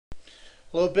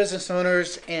Hello, business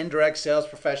owners and direct sales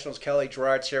professionals. Kelly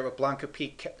Gerard's here with Blanca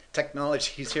Peak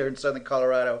Technologies here in Southern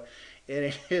Colorado, and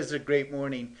it is a great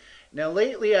morning. Now,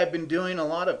 lately, I've been doing a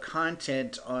lot of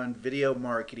content on video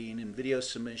marketing and video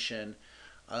submission,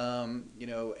 and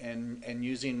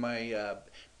using my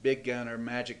Big Gun or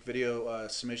Magic Video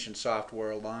submission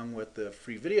software along with the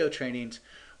free video trainings.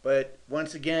 But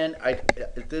once again,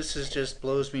 this is just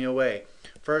blows me away.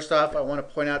 First off, I want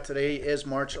to point out today is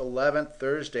March 11th,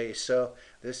 Thursday, so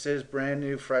this is brand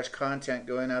new, fresh content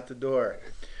going out the door.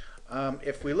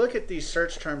 If we look at these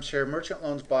search terms here, merchant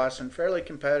loans Boston, fairly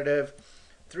competitive,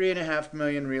 3.5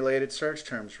 million related search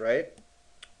terms, right?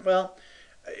 Well,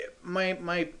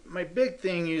 my big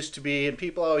thing used to be, and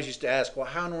people always used to ask, well,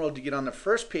 how in the world do you get on the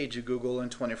first page of Google in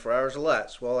 24 hours or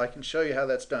less? Well, I can show you how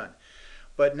that's done.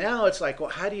 But now it's like, well,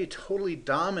 how do you totally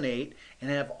dominate and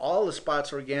have all the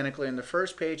spots organically in the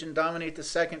first page and dominate the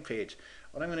second page?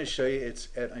 What I'm going to show you,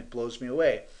 it blows me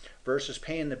away. Versus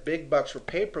paying the big bucks for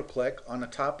pay-per-click on the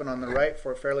top and on the right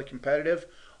for a fairly competitive,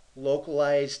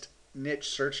 localized niche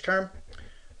search term.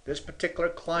 This particular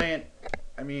client,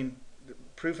 I mean, the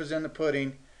proof is in the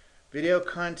pudding. Video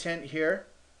content here.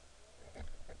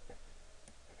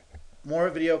 More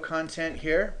video content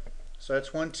here. So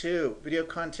that's 1, 2. Video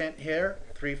content here,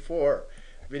 3, 4.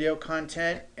 Video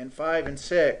content in 5 and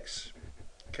 6.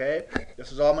 Okay,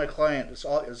 this is all my client. This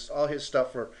is all his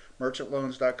stuff for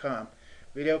merchantloans.com.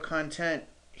 Video content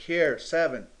here,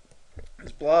 7.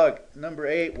 His blog, number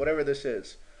 8, whatever this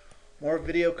is. More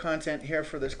video content here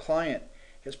for this client.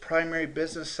 His primary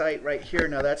business site right here.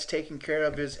 Now that's taking care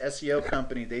of his SEO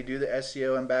company. They do the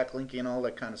SEO and backlinking and all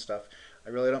that kind of stuff.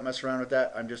 I really don't mess around with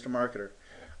that. I'm just a marketer.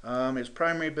 His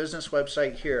primary business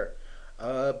website here.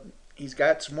 He's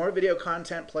got some more video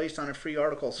content placed on a free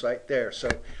article site there. So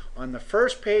on the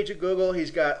first page of Google,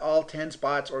 he's got all 10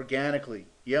 spots organically.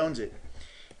 He owns it.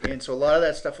 And so a lot of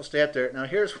that stuff will stay up there. Now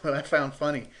here's what I found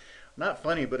funny. Not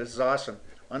funny, but it's awesome.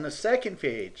 On the second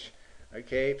page,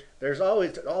 okay, there's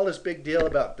always all this big deal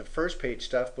about the first page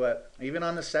stuff, but even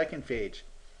on the second page,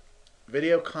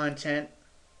 video content,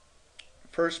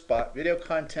 first spot, video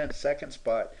content, second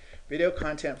spot, video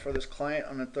content for this client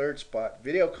on the third spot,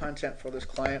 video content for this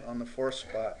client on the fourth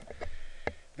spot,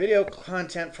 video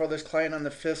content for this client on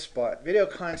the fifth spot, video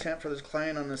content for this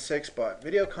client on the sixth spot,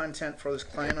 video content for this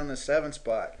client on the seventh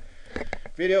spot,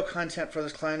 video content for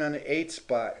this client on the eighth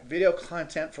spot, video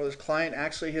content for this client,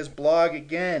 actually his blog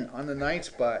again on the ninth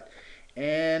spot,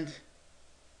 and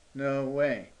no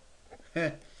way.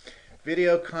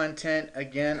 Video content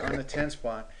again on the 10th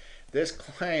spot. This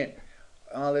client,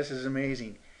 oh, this is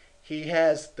amazing. He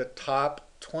has the top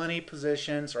 20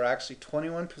 positions, or actually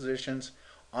 21 positions,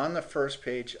 on the first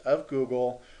page of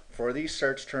Google for these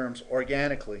search terms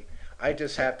organically. I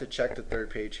just have to check the third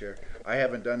page here. I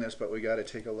haven't done this, but we got to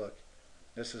take a look.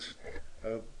 This is,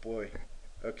 oh boy.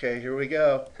 Okay, here we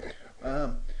go.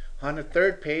 On the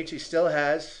third page, he still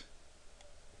has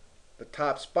the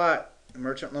top spot,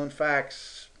 Merchant Loan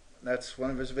Facts. That's one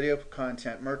of his video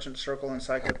content. Merchant Circle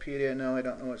Encyclopedia. No, I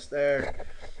don't know what's there.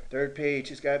 Third page,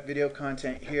 he's got video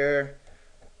content here.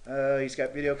 He's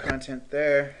got video content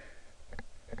there.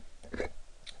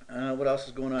 What else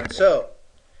is going on? So,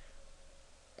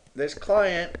 this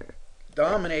client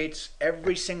dominates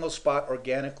every single spot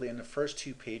organically in the first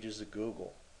 2 pages of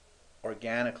Google.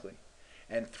 Organically.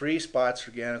 And 3 spots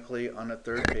organically on the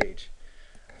third page.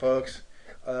 Folks,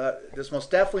 this most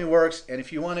definitely works, and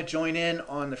if you want to join in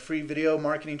on the free video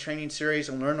marketing training series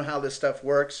and learn how this stuff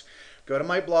works, go to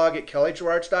my blog at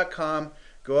kellygerards.com,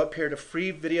 go up here to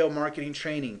free video marketing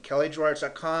training,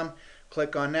 kellygerards.com,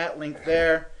 click on that link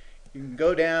there. You can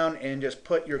go down and just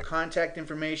put your contact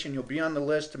information. You'll be on the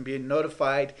list and be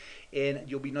notified, and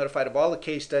you'll be notified of all the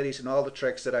case studies and all the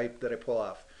tricks that I pull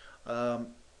off.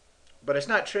 But it's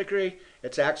not trickery,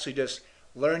 it's actually just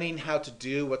learning how to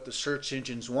do what the search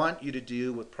engines want you to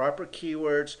do with proper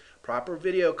keywords, proper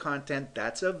video content.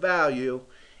 That's of value,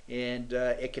 and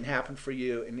it can happen for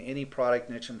you in any product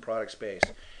niche and product space.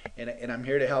 And I'm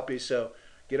here to help you. So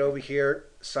get over here,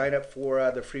 sign up for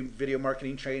the free video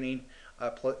marketing training,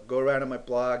 go around on my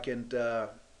blog, and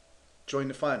join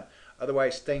the fun.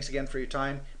 Otherwise, thanks again for your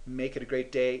time. Make it a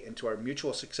great day, and to our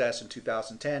mutual success in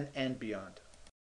 2010 and beyond.